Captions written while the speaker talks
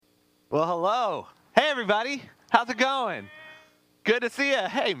Well, hello. Hey, everybody. How's it going? Good to see you.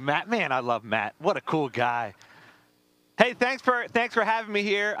 Hey, Matt. Man, I love Matt. What a cool guy. Hey, thanks for having me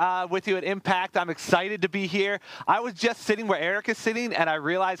here with you at Impact. I'm excited to be here. I was just sitting where Eric is sitting, and I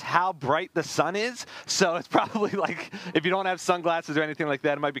realized how bright the sun is. So it's probably like, if you don't have sunglasses or anything like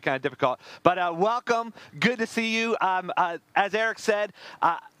that, it might be kind of difficult. But welcome. Good to see you. As Eric said,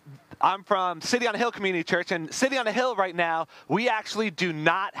 I'm from City on a Hill Community Church, and City on a Hill right now, we actually do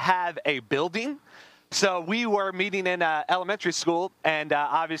not have a building. So we were meeting in elementary school, and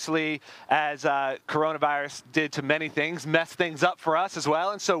obviously, as coronavirus did to many things, messed things up for us as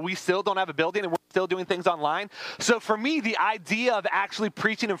well. And so we still don't have a building, and we're still doing things online. So for me, the idea of actually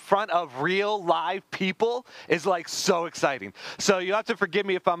preaching in front of real live people is like so exciting. So you have to forgive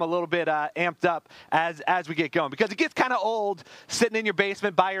me if I'm a little bit amped up as we get going, because it gets kind of old sitting in your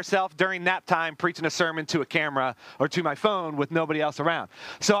basement by yourself during nap time preaching a sermon to a camera or to my phone with nobody else around.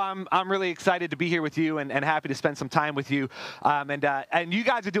 So I'm really excited to be here with you and happy to spend some time with you. And you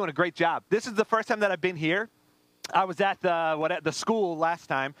guys are doing a great job. This is the first time that I've been here. I was at the school last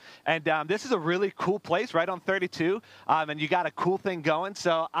time, and this is a really cool place right on 32, and you got a cool thing going.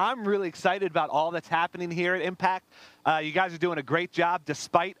 So I'm really excited about all that's happening here at Impact. You guys are doing a great job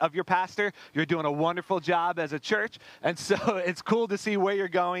despite of your pastor. You're doing a wonderful job as a church, and so it's cool to see where you're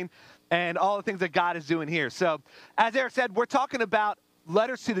going and all the things that God is doing here. So as Eric said, we're talking about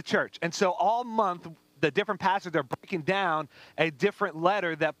letters to the church, and so all month the different pastors are breaking down a different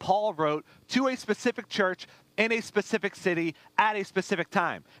letter that Paul wrote to a specific church in a specific city at a specific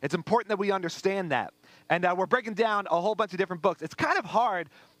time. It's important that we understand that. And we're breaking down a whole bunch of different books. It's kind of hard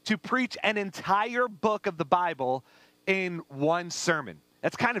to preach an entire book of the Bible in one sermon.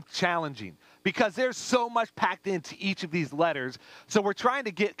 That's kind of challenging because there's so much packed into each of these letters. So we're trying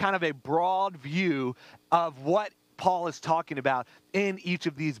to get kind of a broad view of what Paul is talking about in each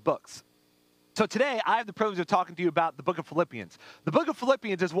of these books. So today, I have the privilege of talking to you about the book of Philippians. The book of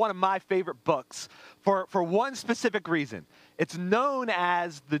Philippians is one of my favorite books for one specific reason. It's known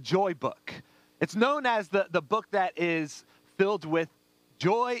as the joy book. It's known as the book that is filled with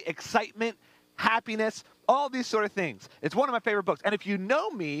joy, excitement, happiness, all these sort of things. It's one of my favorite books. And if you know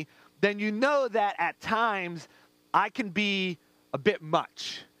me, then you know that at times I can be a bit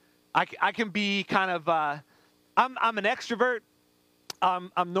much. I can be kind of, I'm an extrovert.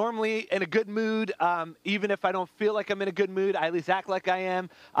 I'm normally in a good mood. Even if I don't feel like I'm in a good mood, I at least act like I am.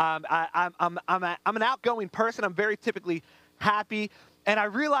 I'm an outgoing person. I'm very typically happy. And I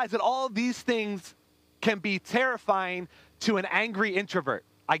realize that all of these things can be terrifying to an angry introvert.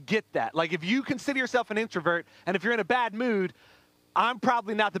 I get that. Like if you consider yourself an introvert and if you're in a bad mood, I'm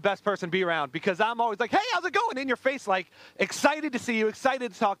probably not the best person to be around because I'm always like, hey, how's it going? In your face, like excited to see you,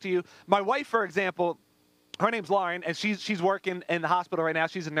 excited to talk to you. My wife, for example, her name's Lauren, and she's working in the hospital right now.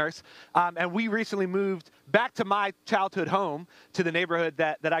 She's a nurse. And we recently moved back to my childhood home, to the neighborhood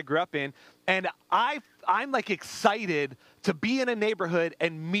that I grew up in. And I'm like excited to be in a neighborhood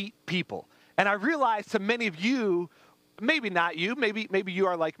and meet people. And I realize to many of you, maybe not you, maybe you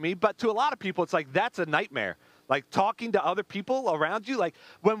are like me, but to a lot of people, it's like that's a nightmare. Like talking to other people around you. Like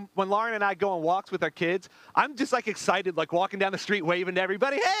when Lauren and I go on walks with our kids, I'm just like excited, like walking down the street, waving to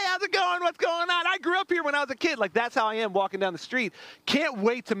everybody. Hey, how's it going? What's going on? I grew up here when I was a kid. Like that's how I am walking down the street. Can't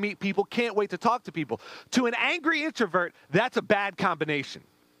wait to meet people. Can't wait to talk to people. To an angry introvert, that's a bad combination.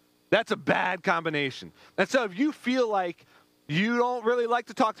 That's a bad combination. And so if you feel like you don't really like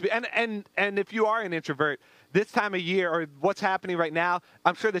to talk to people, and if you are an introvert, this time of year or what's happening right now,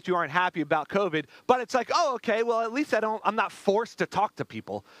 I'm sure that you aren't happy about COVID, but it's like, oh, okay, well, at least I'm not forced to talk to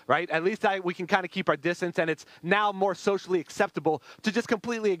people, right? At least we can kind of keep our distance, and it's now more socially acceptable to just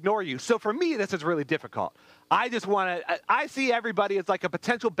completely ignore you. So for me, this is really difficult. I see everybody as like a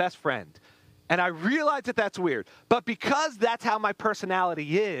potential best friend, and I realize that that's weird, but because that's how my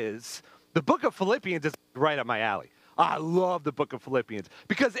personality is, the book of Philippians is right up my alley. I love the book of Philippians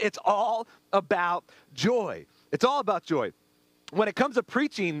because it's all about joy. It's all about joy. When it comes to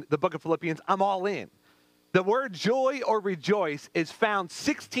preaching the book of Philippians, I'm all in. The word joy or rejoice is found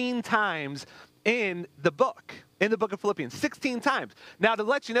 16 times in the book of Philippians, 16 times. Now, to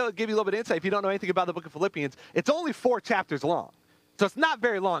let you know, give you a little bit of insight, if you don't know anything about the book of Philippians, it's only 4 chapters long. So it's not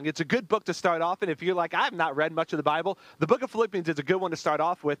very long. It's a good book to start off. And if you're like, I've not read much of the Bible, the book of Philippians is a good one to start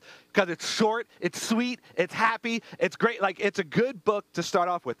off with because it's short, it's sweet, it's happy, it's great. Like it's a good book to start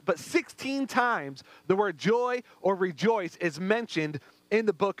off with. But 16 times the word joy or rejoice is mentioned in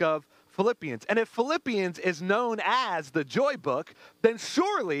the book of Philippians. And if Philippians is known as the joy book, then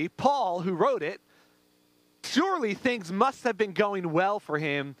surely Paul, who wrote it, surely things must have been going well for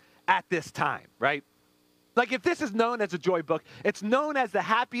him at this time, right? Like if this is known as a joy book, it's known as the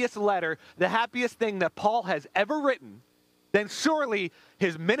happiest letter, the happiest thing that Paul has ever written, then surely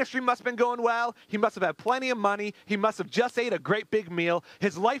his ministry must have been going well. He must have had plenty of money. He must have just ate a great big meal.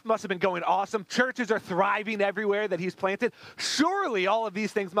 His life must have been going awesome. Churches are thriving everywhere that he's planted. Surely all of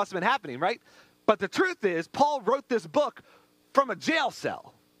these things must have been happening, right? But the truth is, Paul wrote this book from a jail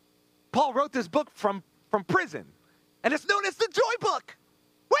cell. Paul wrote this book from prison. And it's known as the joy book.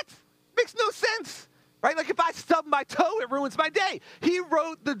 What? Makes no sense, right? Like if I stub my toe, it ruins my day. He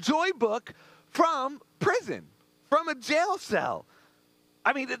wrote the joy book from prison, from a jail cell.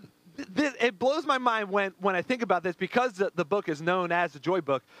 I mean, it blows my mind when I think about this, because the book is known as the joy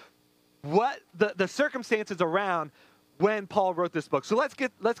book, what the circumstances around when Paul wrote this book. So let's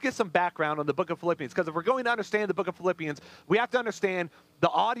get some background on the book of Philippians, because if we're going to understand the book of Philippians, we have to understand the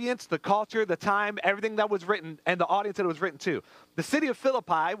audience, the culture, the time, everything that was written, and the audience that it was written to. The city of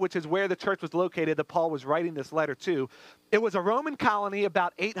Philippi, which is where the church was located that Paul was writing this letter to, it was a Roman colony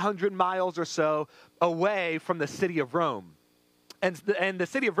about 800 miles or so away from the city of Rome. And the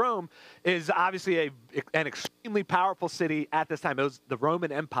city of Rome is obviously an extremely powerful city at this time. It was the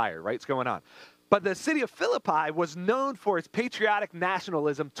Roman Empire, right? It's going on. But the city of Philippi was known for its patriotic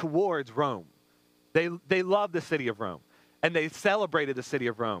nationalism towards Rome. They loved the city of Rome, and they celebrated the city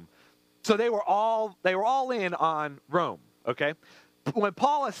of Rome. So they were all in on Rome, okay? When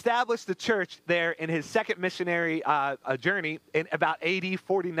Paul established the church there in his second missionary journey in about AD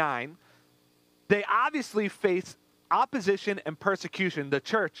 49, they obviously faced opposition and persecution, the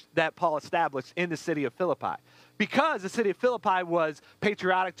church that Paul established in the city of Philippi. Because the city of Philippi was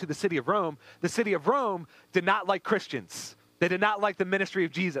patriotic to the city of Rome did not like Christians. They did not like the ministry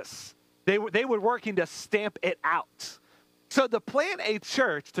of Jesus. They were working to stamp it out. So to plant a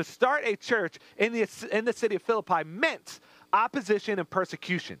church, to start a church in the city of Philippi meant opposition and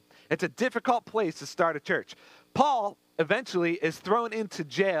persecution. It's a difficult place to start a church. Paul eventually is thrown into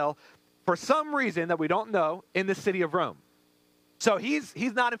jail for some reason that we don't know in the city of Rome. So he's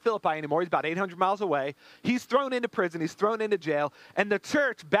not in Philippi anymore. He's about 800 miles away. He's thrown into prison. He's thrown into jail. And the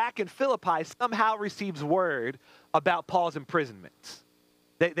church back in Philippi somehow receives word about Paul's imprisonment.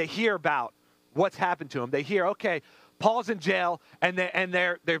 They hear about what's happened to him. They hear, okay, Paul's in jail, and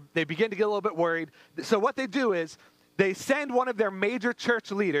they begin to get a little bit worried. So what they do is they send one of their major church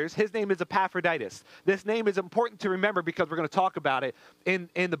leaders. His name is Epaphroditus. This name is important to remember because we're going to talk about it in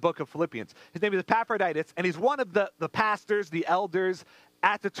the book of Philippians. His name is Epaphroditus, and he's one of the pastors, the elders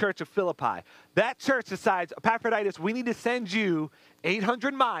at the church of Philippi. That church decides, Epaphroditus, we need to send you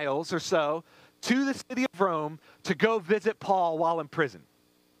 800 miles or so to the city of Rome to go visit Paul while in prison.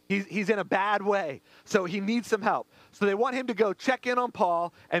 He's in a bad way, so he needs some help. So they want him to go check in on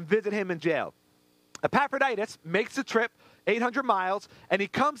Paul and visit him in jail. Epaphroditus makes the trip, 800 miles, and he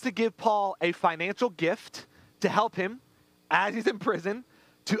comes to give Paul a financial gift to help him as he's in prison,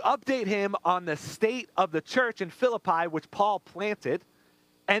 to update him on the state of the church in Philippi, which Paul planted,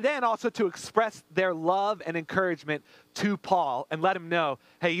 and then also to express their love and encouragement to Paul and let him know,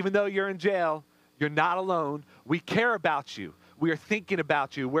 hey, even though you're in jail, you're not alone. We care about you. We are thinking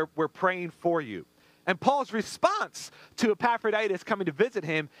about you. We're praying for you. And Paul's response to Epaphroditus coming to visit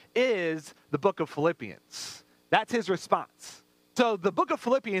him is the book of Philippians. That's his response. So the book of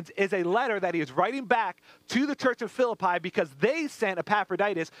Philippians is a letter that he is writing back to the church of Philippi because they sent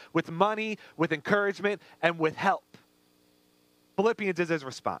Epaphroditus with money, with encouragement, and with help. Philippians is his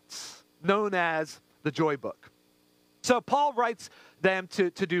response, known as the joy book. So Paul writes them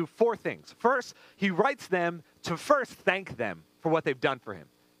to do four things. First, he writes them to first thank them for what they've done for him,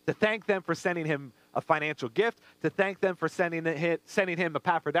 to thank them for sending him a financial gift, to thank them for sending him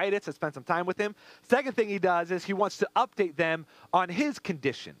Epaphroditus to spend some time with him. Second thing he does is he wants to update them on his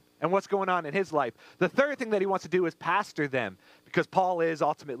condition and what's going on in his life. The third thing that he wants to do is pastor them, because Paul is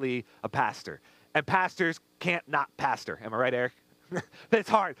ultimately a pastor. And pastors can't not pastor. Am I right, Eric? It's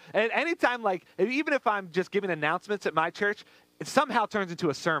hard. And anytime, even if I'm just giving announcements at my church, it somehow turns into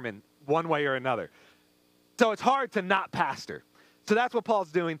a sermon one way or another. So it's hard to not pastor. So that's what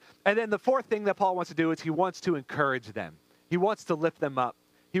Paul's doing. And then the fourth thing that Paul wants to do is he wants to encourage them. He wants to lift them up.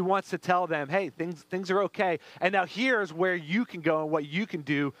 He wants to tell them, hey, things are okay. And now here's where you can go and what you can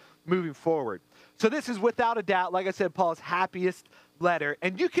do moving forward. So this is without a doubt, like I said, Paul's happiest letter.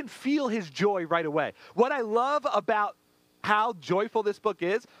 And you can feel his joy right away. What I love about how joyful this book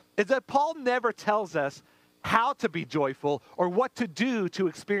is that Paul never tells us how to be joyful or what to do to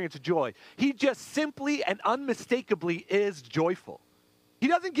experience joy. He just simply and unmistakably is joyful. He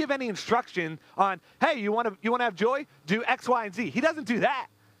doesn't give any instruction on, hey, you want to have joy? Do X, Y, and Z. He doesn't do that.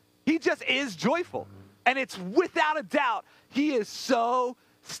 He just is joyful. And it's without a doubt, he is so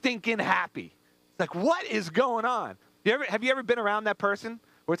stinking happy. Like, what is going on? Have you ever been around that person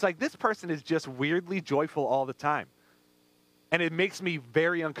where it's like, this person is just weirdly joyful all the time? And it makes me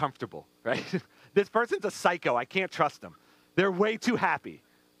very uncomfortable, right? This person's a psycho. I can't trust them. They're way too happy.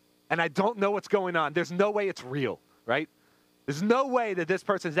 And I don't know what's going on. There's no way it's real, right? There's no way that this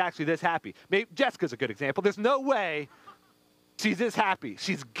person is actually this happy. Maybe Jessica's a good example. There's no way she's this happy.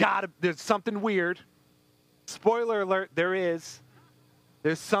 There's something weird. Spoiler alert,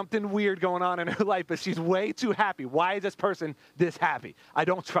 there's something weird going on in her life, but she's way too happy. Why is this person this happy? I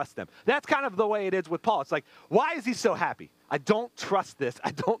don't trust them. That's kind of the way it is with Paul. It's like, why is he so happy? I don't trust this. I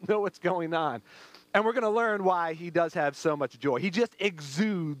don't know what's going on. And we're going to learn why he does have so much joy. He just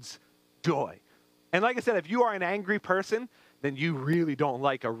exudes joy. And like I said, if you are an angry person, then you really don't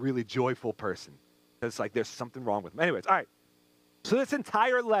like a really joyful person. It's like there's something wrong with them. Anyways, all right. So this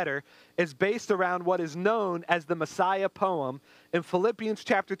entire letter is based around what is known as the Messiah poem in Philippians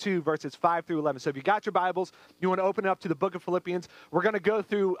chapter 2, verses 5 through 11. So if you got your Bibles, you want to open it up to the book of Philippians. We're going to go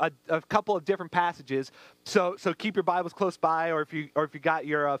through a couple of different passages. So keep your Bibles close by, or if you got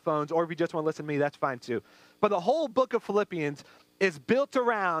your phones, or if you just want to listen to me, that's fine too. But the whole book of Philippians is built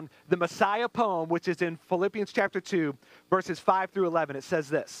around the Messiah poem, which is in Philippians chapter 2, verses 5 through 11. It says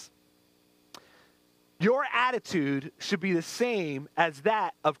this: your attitude should be the same as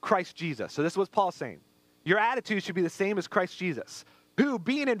that of Christ Jesus. So this is what Paul's saying. Your attitude should be the same as Christ Jesus, who,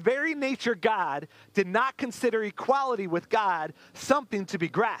 being in very nature God, did not consider equality with God something to be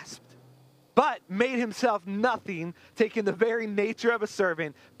grasped, but made himself nothing, taking the very nature of a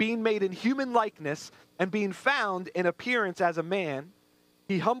servant, being made in human likeness, and being found in appearance as a man.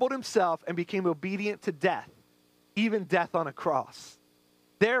 He humbled himself and became obedient to death, even death on a cross.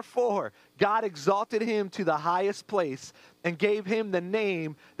 Therefore, God exalted him to the highest place and gave him the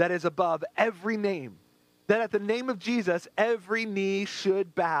name that is above every name, that at the name of Jesus, every knee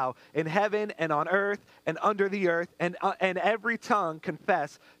should bow in heaven and on earth and under the earth, and every tongue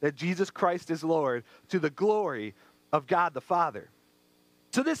confess that Jesus Christ is Lord, to the glory of God the Father.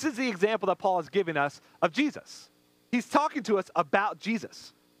 So this is the example that Paul is giving us of Jesus. He's talking to us about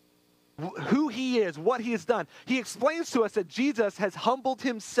Jesus, who he is, what he has done. He explains to us that Jesus has humbled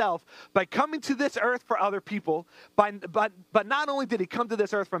himself by coming to this earth for other people. But not only did he come to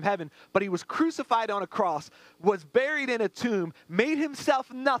this earth from heaven, but he was crucified on a cross, was buried in a tomb, made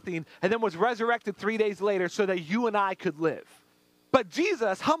himself nothing, and then was resurrected 3 days later so that you and I could live. But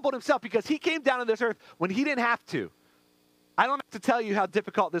Jesus humbled himself because he came down to this earth when he didn't have to. I don't have to tell you how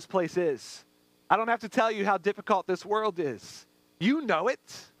difficult this place is. I don't have to tell you how difficult this world is. You know it.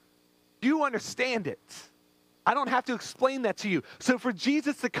 You understand it. I don't have to explain that to you. So for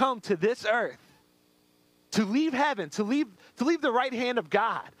Jesus to come to this earth, to leave heaven, to leave the right hand of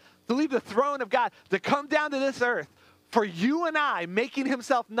God, to leave the throne of God, to come down to this earth, for you and I, making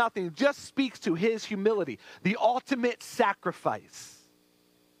himself nothing, just speaks to his humility, the ultimate sacrifice.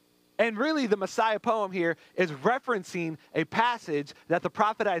 And really, the Messiah poem here is referencing a passage that the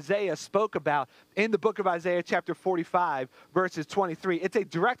prophet Isaiah spoke about in the book of Isaiah, chapter 45, verses 23. It's a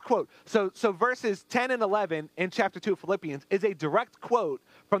direct quote. So verses 10 and 11 in chapter 2 of Philippians is a direct quote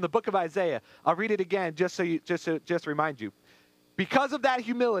from the book of Isaiah. I'll read it again just to remind you. Because of that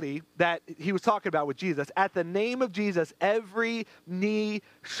humility that he was talking about with Jesus, at the name of Jesus, every knee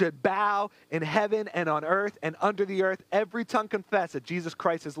should bow in heaven and on earth and under the earth. Every tongue confess that Jesus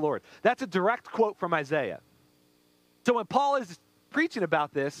Christ is Lord. That's a direct quote from Isaiah. So when Paul is preaching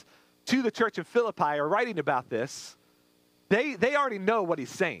about this to the church in Philippi or writing about this, they already know what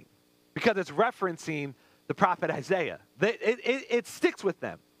he's saying because it's referencing the prophet Isaiah. It sticks with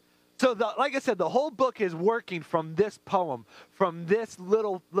them. So, like I said, the whole book is working from this poem, from this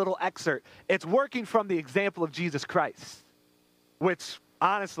little excerpt. It's working from the example of Jesus Christ, which,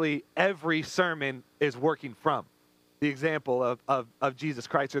 honestly, every sermon is working from the example of Jesus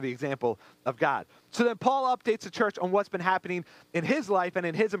Christ, or the example of God. So then Paul updates the church on what's been happening in his life and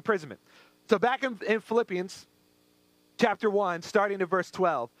in his imprisonment. So back in Philippians chapter 1, starting at verse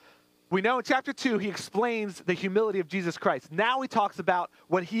 12, we know in chapter 2, he explains the humility of Jesus Christ. Now he talks about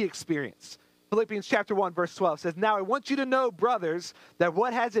what he experienced. Philippians chapter 1, verse 12 says, "Now I want you to know, brothers, that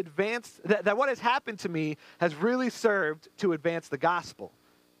what has happened to me has really served to advance the gospel.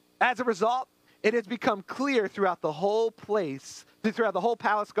 As a result, it has become clear throughout the whole palace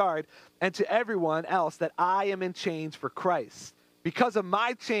guard, and to everyone else that I am in chains for Christ. Because of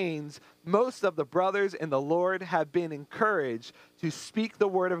my chains, most of the brothers in the Lord have been encouraged to speak the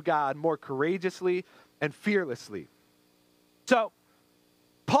word of God more courageously and fearlessly." So,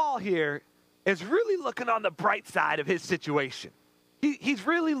 Paul here is really looking on the bright side of his situation. He's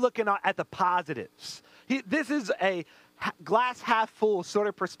really looking at the positives. This is a glass half full sort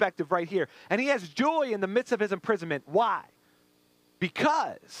of perspective right here. And he has joy in the midst of his imprisonment. Why?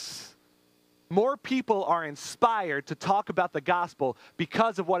 Because more people are inspired to talk about the gospel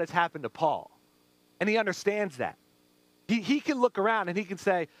because of what has happened to Paul. And he understands that. He can look around and he can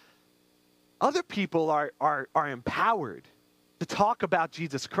say, other people are empowered to talk about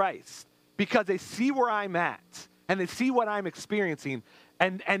Jesus Christ because they see where I'm at and they see what I'm experiencing,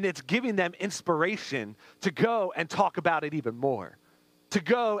 and it's giving them inspiration to go and talk about it even more, to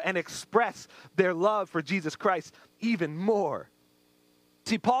go and express their love for Jesus Christ even more.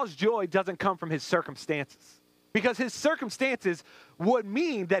 See, Paul's joy doesn't come from his circumstances, because his circumstances would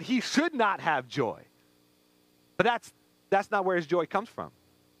mean that he should not have joy. But that's not where his joy comes from.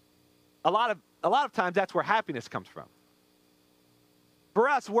 A lot of times that's where happiness comes from. For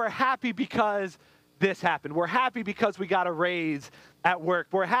us, we're happy because this happened. We're happy because we got a raise at work.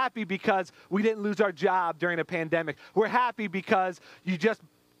 We're happy because we didn't lose our job during a pandemic. We're happy because you just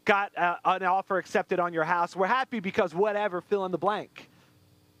got an offer accepted on your house. We're happy because whatever, fill in the blank.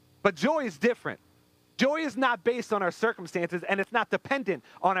 But joy is different. Joy is not based on our circumstances, and it's not dependent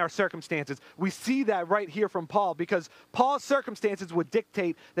on our circumstances. We see that right here from Paul, because Paul's circumstances would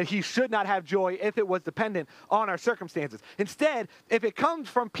dictate that he should not have joy if it was dependent on our circumstances. Instead, if it comes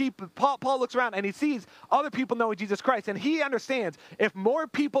from people, Paul looks around and he sees other people knowing Jesus Christ, and he understands, if more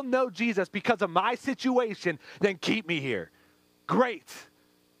people know Jesus because of my situation, then keep me here. Great.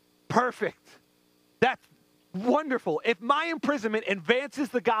 Perfect. That's wonderful. If my imprisonment advances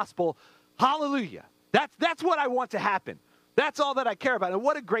the gospel, hallelujah. That's what I want to happen. That's all that I care about. And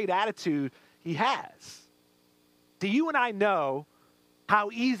what a great attitude he has. Do you and I know how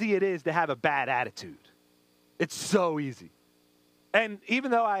easy it is to have a bad attitude? It's so easy. And even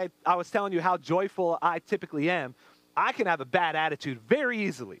though I was telling you how joyful I typically am, I can have a bad attitude very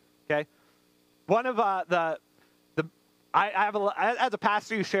easily, okay? One of I have as a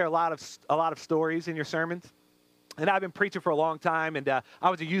pastor, you share a lot of stories in your sermons. And I've been preaching for a long time, and I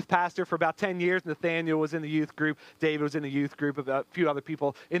was a youth pastor for about 10 years. Nathaniel was in the youth group. David was in the youth group, a few other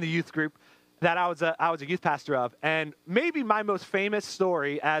people in the youth group that I was a youth pastor of. And maybe my most famous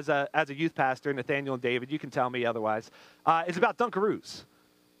story as a youth pastor, Nathaniel and David, you can tell me otherwise, is about Dunkaroos.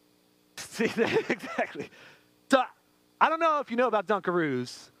 See, exactly. So I don't know if you know about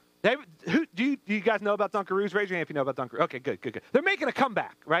Dunkaroos. David, do you guys know about Dunkaroos? Raise your hand if you know about Dunkaroos. Okay, good. They're making a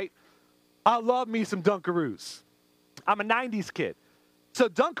comeback, right? I love me some Dunkaroos. I'm a 90s kid. So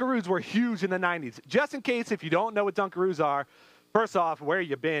Dunkaroos were huge in the 90s. Just in case if you don't know what Dunkaroos are, first off, where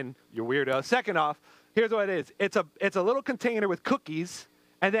you been, you weirdo. Second off, here's what it is. It's a little container with cookies,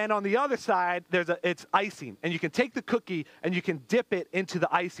 and then on the other side, it's icing. And you can take the cookie and you can dip it into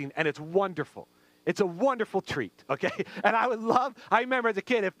the icing, and it's wonderful. It's a wonderful treat, okay? And I remember as a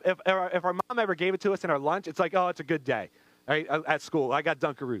kid, if our mom ever gave it to us in our lunch, it's like, oh, it's a good day, right? At school, I got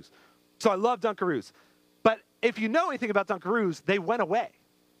Dunkaroos. So I love Dunkaroos. But if you know anything about Dunkaroos, they went away.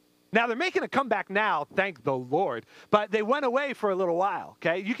 Now, they're making a comeback now, thank the Lord. But they went away for a little while,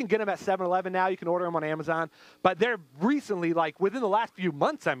 okay? You can get them at 7-Eleven now. You can order them on Amazon. But they're recently, like within the last few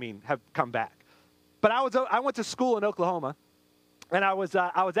months, have come back. But I went to school in Oklahoma, and I was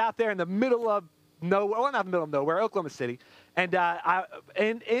out there in the middle of nowhere, well, not the middle of nowhere, Oklahoma City, and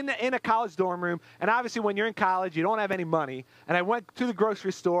in a college dorm room. And obviously, when you're in college, you don't have any money. And I went to the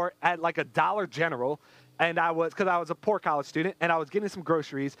grocery store at like a Dollar General, and because I was a poor college student, and I was getting some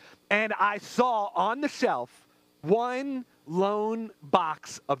groceries, and I saw on the shelf one lone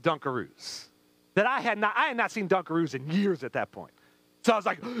box of Dunkaroos that I had not seen Dunkaroos in years at that point. So I was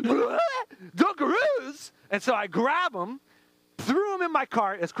like, Dunkaroos! And so I grab them, threw them in my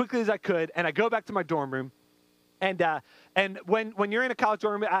cart as quickly as I could, and I go back to my dorm room. And when you're in a college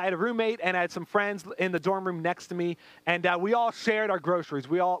dorm room, I had a roommate and I had some friends in the dorm room next to me, and we all shared our groceries.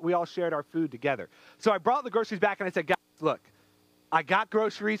 We all shared our food together. So I brought the groceries back and I said, guys, look, I got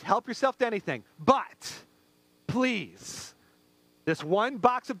groceries. Help yourself to anything, but please, this one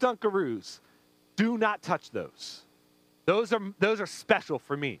box of Dunkaroos, do not touch those. Those are special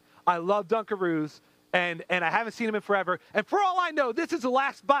for me. I love Dunkaroos, and I haven't seen them in forever. And for all I know, this is the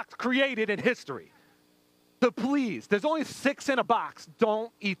last box created in history. So please, there's only 6 in a box.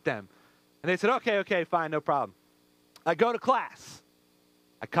 Don't eat them. And they said, okay, fine, no problem. I go to class.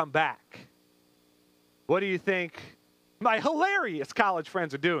 I come back. What do you think my hilarious college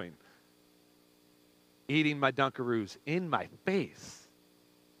friends are doing? Eating my Dunkaroos in my face.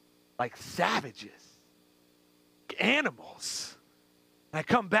 Like savages. Animals. And I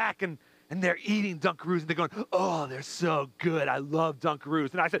come back and they're eating Dunkaroos and they're going, oh, they're so good. I love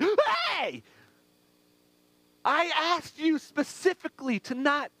Dunkaroos. And I said, hey! I asked you specifically to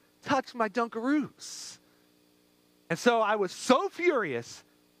not touch my Dunkaroos. And so I was so furious,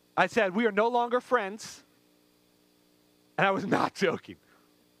 I said, we are no longer friends. And I was not joking.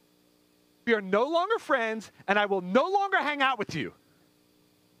 We are no longer friends, and I will no longer hang out with you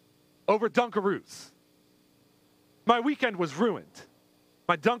over Dunkaroos. My weekend was ruined.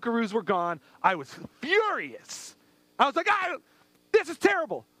 My Dunkaroos were gone. I was furious. I was like, this is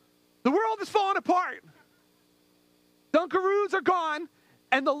terrible. The world is falling apart. Dunkaroos are gone,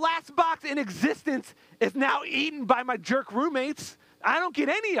 and the last box in existence is now eaten by my jerk roommates. I don't get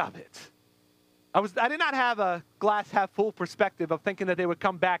any of it. I did not have a glass half full perspective of thinking that they would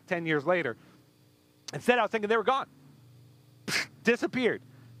come back 10 years later. Instead, I was thinking they were gone. Disappeared.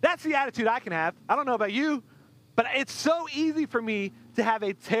 That's the attitude I can have. I don't know about you, but it's so easy for me to have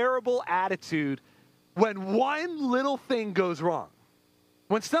a terrible attitude when one little thing goes wrong.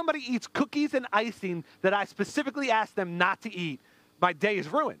 When somebody eats cookies and icing that I specifically asked them not to eat, my day is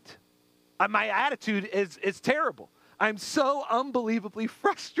ruined. My attitude is terrible. I'm so unbelievably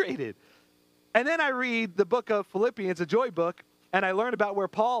frustrated. And then I read the book of Philippians, a joy book, and I learn about where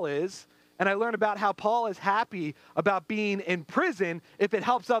Paul is, and I learn about how Paul is happy about being in prison if it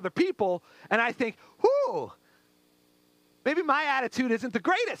helps other people, and I think, whoo, maybe my attitude isn't the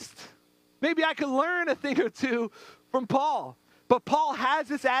greatest. Maybe I could learn a thing or two from Paul. But Paul has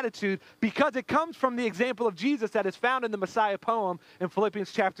this attitude because it comes from the example of Jesus that is found in the Messiah poem in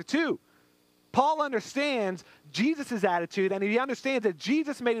Philippians chapter 2. Paul understands Jesus' attitude, and he understands that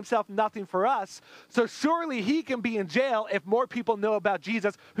Jesus made himself nothing for us, so surely he can be in jail if more people know about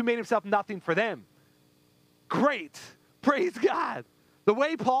Jesus who made himself nothing for them. Great. Praise God. The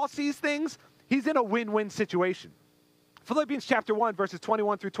way Paul sees things, he's in a win-win situation. Philippians chapter 1, verses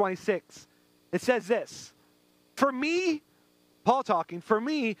 21 through 26. It says this, for me, Paul talking, for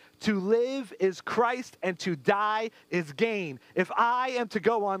me, to live is Christ and to die is gain. If I am to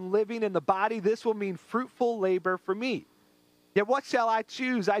go on living in the body, this will mean fruitful labor for me. Yet what shall I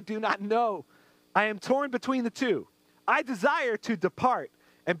choose? I do not know. I am torn between the two. I desire to depart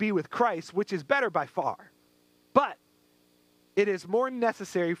and be with Christ, which is better by far. But it is more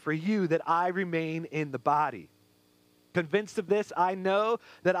necessary for you that I remain in the body. Convinced of this, I know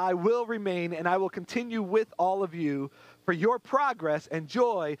that I will remain and I will continue with all of you for your progress and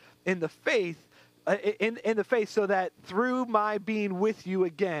joy in the faith, in the faith, so that through my being with you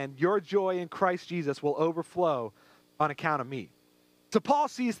again, your joy in Christ Jesus will overflow on account of me. So Paul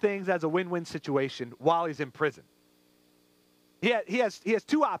sees things as a win-win situation while he's in prison. He has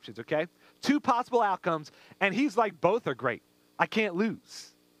two options, okay? Two possible outcomes, and he's like, both are great. I can't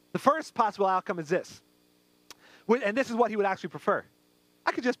lose. The first possible outcome is this. And this is what he would actually prefer.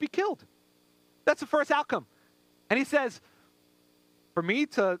 I could just be killed. That's the first outcome. And he says, for me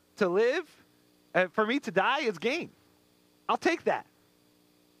to live, for me to die is gain. I'll take that.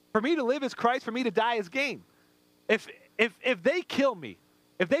 For me to live is Christ, for me to die is gain. If they kill me,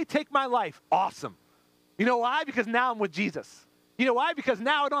 if they take my life, awesome. You know why? Because now I'm with Jesus. You know why? Because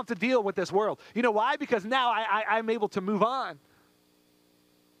now I don't have to deal with this world. You know why? Because now I'm able to move on.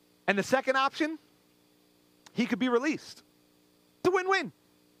 And the second option, he could be released. It's a win-win.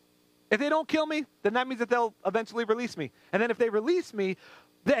 If they don't kill me, then that means that they'll eventually release me. And then if they release me,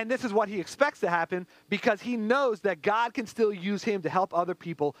 then this is what he expects to happen because he knows that God can still use him to help other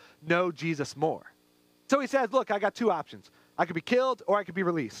people know Jesus more. So he says, look, I got two options. I could be killed or I could be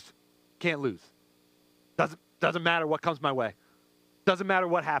released. Can't lose. Doesn't matter what comes my way. Doesn't matter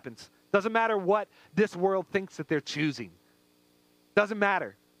what happens. Doesn't matter what this world thinks that they're choosing. Doesn't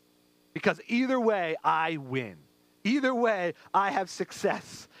matter. Because either way, I win. Either way, I have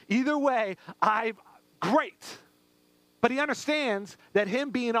success. Either way, I'm great. But he understands that him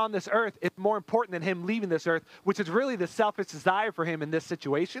being on this earth is more important than him leaving this earth, which is really the selfish desire for him in this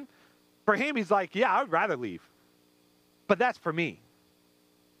situation. For him, he's like, yeah, I would rather leave. But that's for me.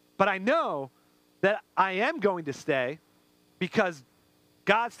 But I know that I am going to stay because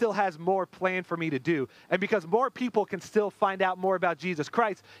God still has more planned for me to do, and because more people can still find out more about Jesus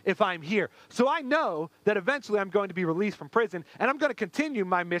Christ if I'm here. So I know that eventually I'm going to be released from prison, and I'm going to continue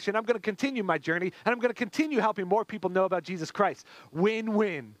my mission, I'm going to continue my journey, and I'm going to continue helping more people know about Jesus Christ.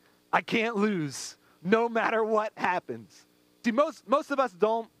 Win-win. I can't lose, no matter what happens. See, most of us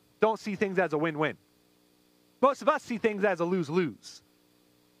don't see things as a win-win. Most of us see things as a lose-lose.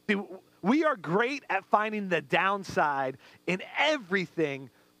 See, we are great at finding the downside in everything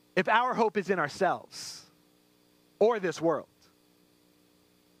if our hope is in ourselves or this world.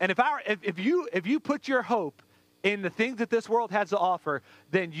 And if you put your hope in the things that this world has to offer,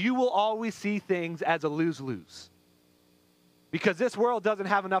 then you will always see things as a lose-lose. Because this world doesn't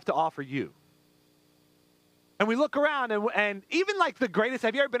have enough to offer you. And we look around and even like the greatest,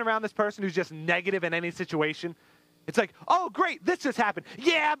 have you ever been around this person who's just negative in any situation? It's like, oh, great, this just happened.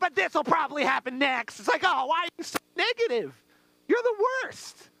 Yeah, but this will probably happen next. It's like, oh, why are you so negative? You're the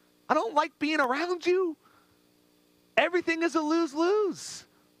worst. I don't like being around you. Everything is a lose-lose.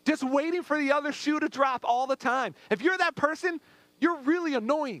 Just waiting for the other shoe to drop all the time. If you're that person, you're really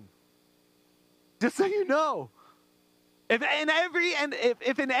annoying. Just so you know. If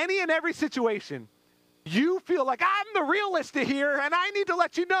in any and every situation, you feel like I'm the realist here and I need to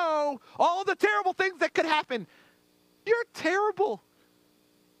let you know all the terrible things that could happen, you're terrible.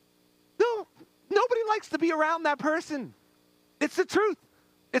 No, nobody likes to be around that person. It's the truth.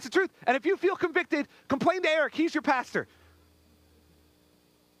 It's the truth. And if you feel convicted, complain to Eric. He's your pastor.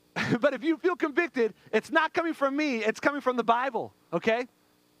 But if you feel convicted, it's not coming from me. It's coming from the Bible, okay?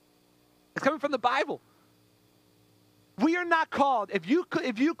 It's coming from the Bible. We are not called, if you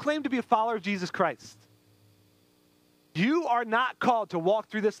claim to be a follower of Jesus Christ, you are not called to walk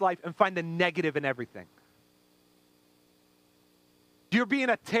through this life and find the negative in everything. You're being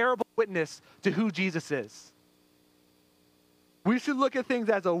a terrible witness to who Jesus is. We should look at things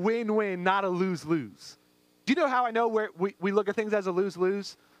as a win-win, not a lose-lose. Do you know how I know where we look at things as a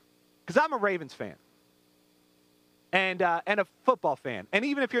lose-lose? Because I'm a Ravens fan. And a football fan. And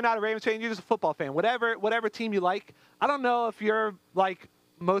even if you're not a Ravens fan, you're just a football fan. Whatever team you like. I don't know if you're like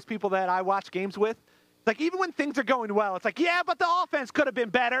most people that I watch games with. Like even when things are going well, it's like, yeah, but the offense could have been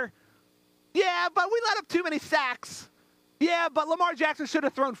better. Yeah, but we let up too many sacks. Yeah, but Lamar Jackson should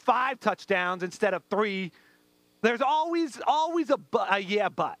have thrown 5 touchdowns instead of 3. There's always a yeah,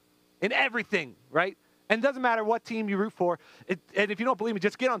 but in everything, right? And it doesn't matter what team you root for. And if you don't believe me,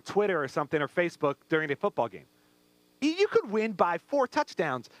 just get on Twitter or something or Facebook during a football game. You could win by 4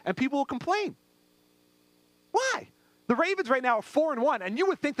 touchdowns, and people will complain. Why? The Ravens right now are 4-1, and you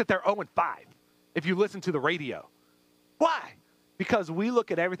would think that they're 0-5 if you listen to the radio. Why? Because we look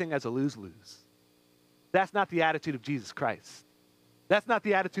at everything as a lose-lose. That's not the attitude of Jesus Christ. That's not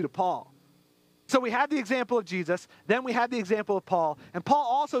the attitude of Paul. So we have the example of Jesus, then we have the example of Paul, and Paul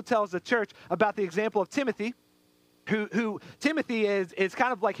also tells the church about the example of Timothy, who Timothy is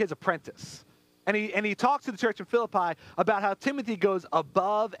kind of like his apprentice. And he talks to the church in Philippi about how Timothy goes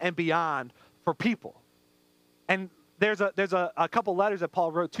above and beyond for people. And there's a couple letters that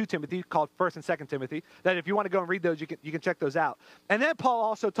Paul wrote to Timothy called 1st and 2nd Timothy that if you want to go and read those, you can check those out. And then Paul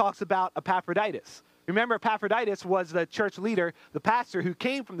also talks about Epaphroditus. Remember, Epaphroditus was the church leader, the pastor who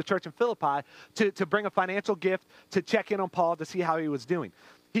came from the church in Philippi to bring a financial gift to check in on Paul to see how he was doing.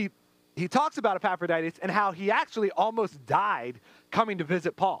 He talks about Epaphroditus and how he actually almost died coming to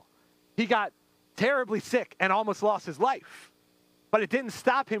visit Paul. He got terribly sick and almost lost his life. But it didn't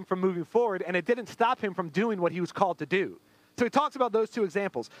stop him from moving forward, and it didn't stop him from doing what he was called to do. So he talks about those 2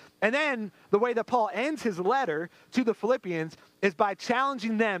 examples. And then the way that Paul ends his letter to the Philippians is by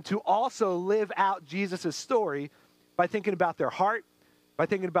challenging them to also live out Jesus' story by thinking about their heart, by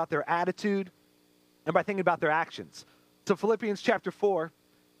thinking about their attitude, and by thinking about their actions. So Philippians chapter 4,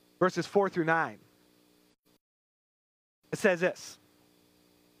 verses 4 through 9. It says this.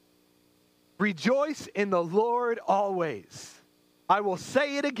 Rejoice in the Lord always. I will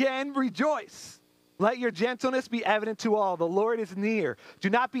say it again, rejoice. Let your gentleness be evident to all. The Lord is near. Do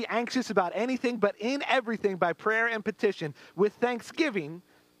not be anxious about anything, but in everything by prayer and petition, with thanksgiving,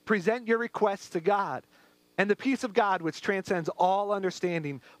 present your requests to God. And the peace of God, which transcends all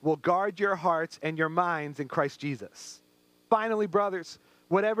understanding, will guard your hearts and your minds in Christ Jesus. Finally, brothers,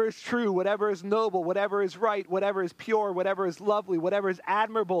 whatever is true, whatever is noble, whatever is right, whatever is pure, whatever is lovely, whatever is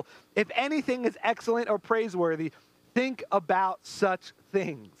admirable, if anything is excellent or praiseworthy, think about such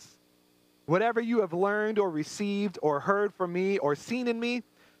things. Whatever you have learned or received or heard from me or seen in me,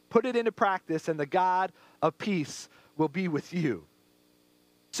 put it into practice, and the God of peace will be with you.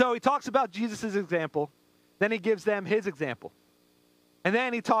 So he talks about Jesus' example, then he gives them his example. And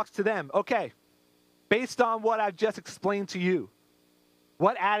then he talks to them, okay, based on what I've just explained to you,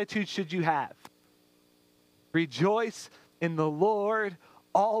 what attitude should you have? Rejoice in the Lord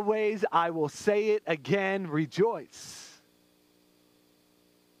always. I will say it again, rejoice.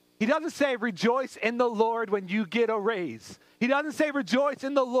 He doesn't say rejoice in the Lord when you get a raise. He doesn't say rejoice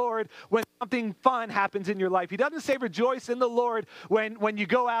in the Lord when something fun happens in your life. He doesn't say rejoice in the Lord when you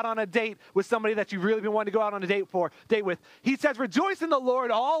go out on a date with somebody that you've really been wanting to go out on a date with. He says rejoice in the Lord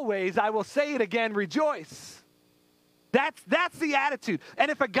always. I will say it again, rejoice. That's the attitude.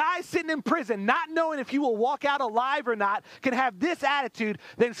 And if a guy sitting in prison, not knowing if he will walk out alive or not, can have this attitude,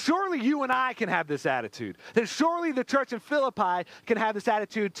 then surely you and I can have this attitude. Then surely the church in Philippi can have this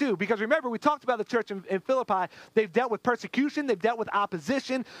attitude too. Because remember, we talked about the church in Philippi. They've dealt with persecution. They've dealt with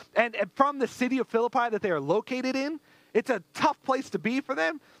opposition. And from the city of Philippi that they are located in, it's a tough place to be for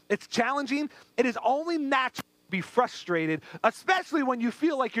them. It's challenging. It is only natural be frustrated, especially when you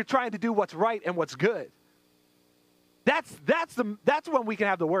feel like you're trying to do what's right and what's good. That's when we can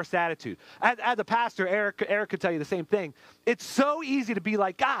have the worst attitude. As a pastor, Eric could tell you the same thing. It's so easy to be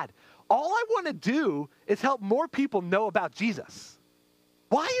like, God, all I want to do is help more people know about Jesus.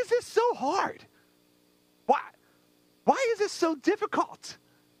 Why is this so hard? Why is this so difficult?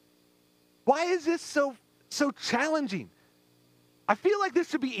 Why is this so challenging? I feel like this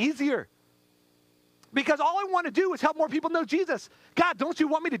should be easier. Because all I want to do is help more people know Jesus. God, don't you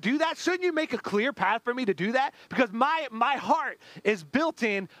want me to do that? Shouldn't you make a clear path for me to do that? Because my heart is built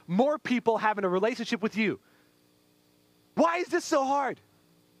in more people having a relationship with you. Why is this so hard?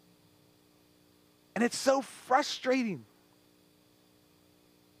 And it's so frustrating.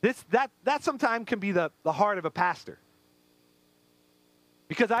 That sometimes can be the heart of a pastor.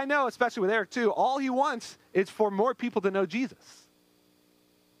 Because I know, especially with Eric too, all he wants is for more people to know Jesus.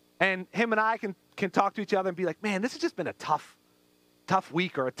 And him and I can talk to each other and be like, man, this has just been a tough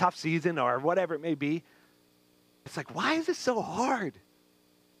week or a tough season or whatever it may be. It's like, why is this so hard?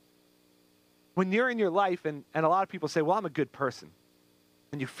 When you're in your life and a lot of people say, well, I'm a good person.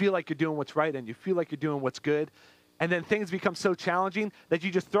 And you feel like you're doing what's right and you feel like you're doing what's good. And then things become so challenging that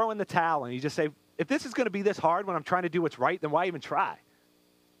you just throw in the towel and you just say, if this is going to be this hard when I'm trying to do what's right, then why even try? I'm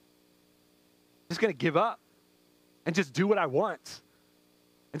just going to give up and just do what I want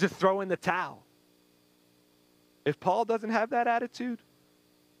and just throw in the towel. If Paul doesn't have that attitude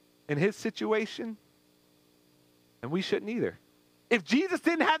in his situation, then we shouldn't either. If Jesus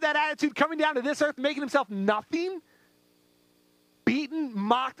didn't have that attitude coming down to this earth, making himself nothing, beaten,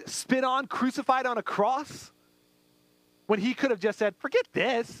 mocked, spit on, crucified on a cross, when he could have just said, forget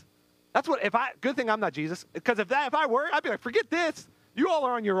this. That's what, good thing I'm not Jesus, because if I were, I'd be like, forget this. You all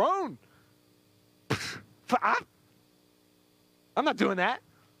are on your own. I'm not doing that.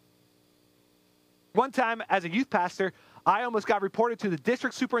 One time as a youth pastor, I almost got reported to the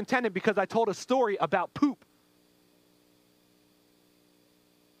district superintendent because I told a story about poop.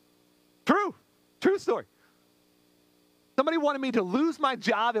 True story. Somebody wanted me to lose my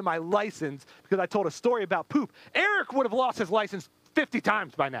job and my license because I told a story about poop. Eric would have lost his license 50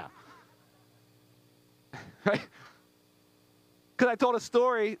 times by now. Right? Because I told a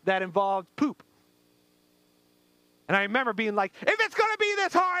story that involved poop. And I remember being like, if it's going to be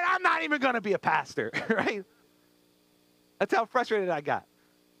this hard, I'm not even going to be a pastor. Right? That's how frustrated I got.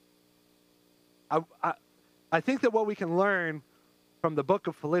 I think that what we can learn from the book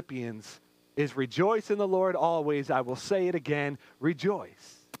of Philippians is rejoice in the Lord always. I will say it again,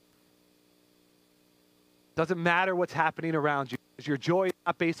 rejoice. Doesn't matter what's happening around you. Your joy is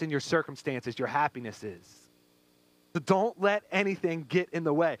not based in your circumstances. Your happiness is. So don't let anything get in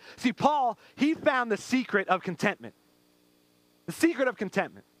the way. See, Paul, he found the secret of contentment. The secret of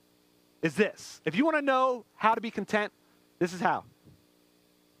contentment is this. If you want to know how to be content, this is how.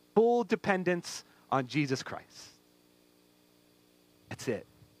 Full dependence on Jesus Christ. That's it.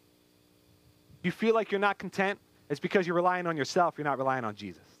 If you feel like you're not content, it's because you're relying on yourself. You're not relying on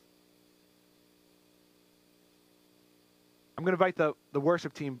Jesus. I'm going to invite the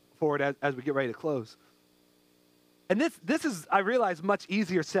worship team forward as we get ready to close. And this is, I realize, much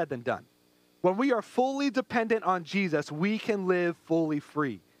easier said than done. When we are fully dependent on Jesus, we can live fully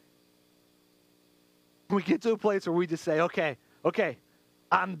free. We get to a place where we just say, okay,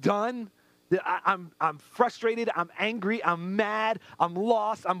 I'm done. I'm frustrated. I'm angry. I'm mad. I'm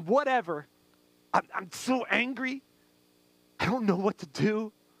lost. I'm whatever. I'm so angry. I don't know what to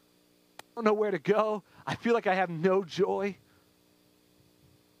do. I don't know where to go. I feel like I have no joy.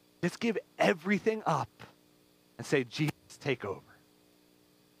 Just give everything up and say, Jesus, take over.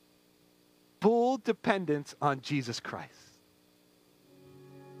 Full dependence on Jesus Christ.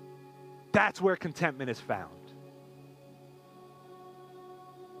 That's where contentment is found.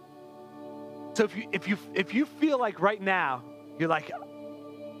 So if you feel like right now, you're like,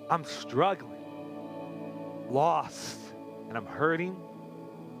 I'm struggling, lost, and I'm hurting,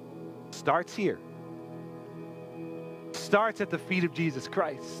 starts here. Starts at the feet of Jesus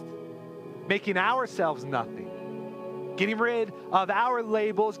Christ. Making ourselves nothing. Getting rid of our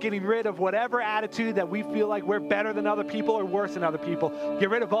labels, getting rid of whatever attitude that we feel like we're better than other people or worse than other people. Get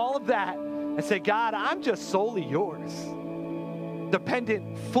rid of all of that and say, God, I'm just solely yours.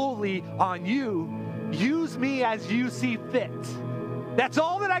 Dependent fully on you. Use me as you see fit. That's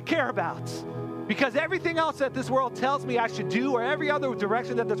all that I care about. Because everything else that this world tells me I should do, or every other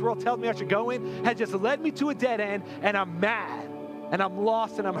direction that this world tells me I should go in, has just led me to a dead end, and I'm mad, and I'm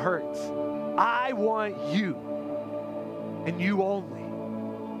lost, and I'm hurt. I want you, and you only.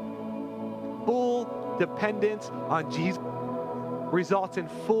 Full dependence on Jesus results in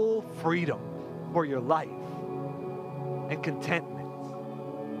full freedom for your life. and contentment.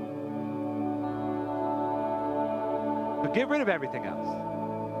 But get rid of everything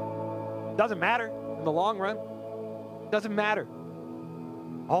else. Doesn't matter in the long run. Doesn't matter.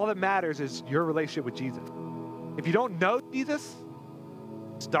 All that matters is your relationship with Jesus. If you don't know Jesus,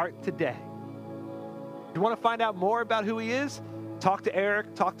 start today. If you want to find out more about who he is, talk to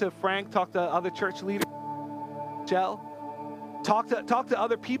Eric, talk to Frank, talk to other church leaders, Michelle. Talk to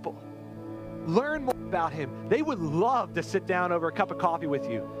other people. Learn more about him. They would love to sit down over a cup of coffee with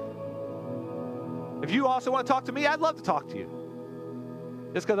you. If you also want to talk to me, I'd love to talk to you.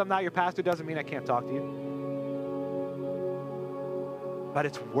 Just because I'm not your pastor doesn't mean I can't talk to you. But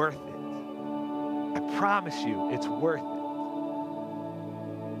it's worth it. I promise you, it's worth it.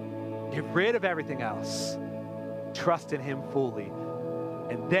 Get rid of everything else. Trust in him fully.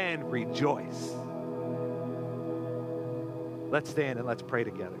 And then rejoice. Let's stand and let's pray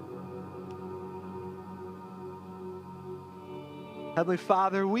together. Heavenly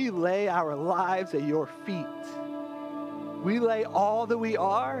Father, we lay our lives at your feet. We lay all that we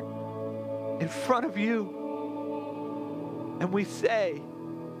are in front of you. And we say,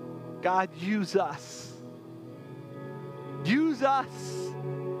 God, use us. Use us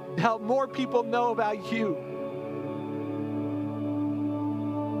to help more people know about you.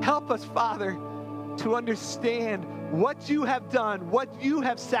 Help us, Father, to understand what you have done, what you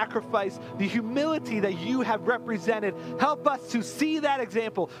have sacrificed, the humility that you have represented. Help us to see that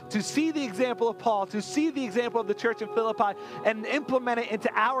example, to see the example of Paul, to see the example of the church in Philippi, and implement it into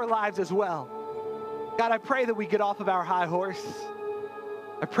our lives as well. God, I pray that we get off of our high horse.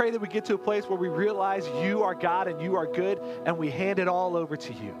 I pray that we get to a place where we realize you are God and you are good, and we hand it all over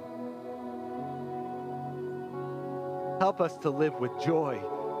to you. Help us to live with joy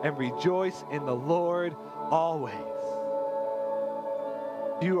and rejoice in the Lord always.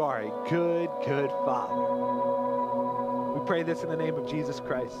 You are a good, good Father. We pray this in the name of Jesus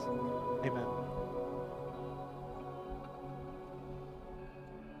Christ. Amen.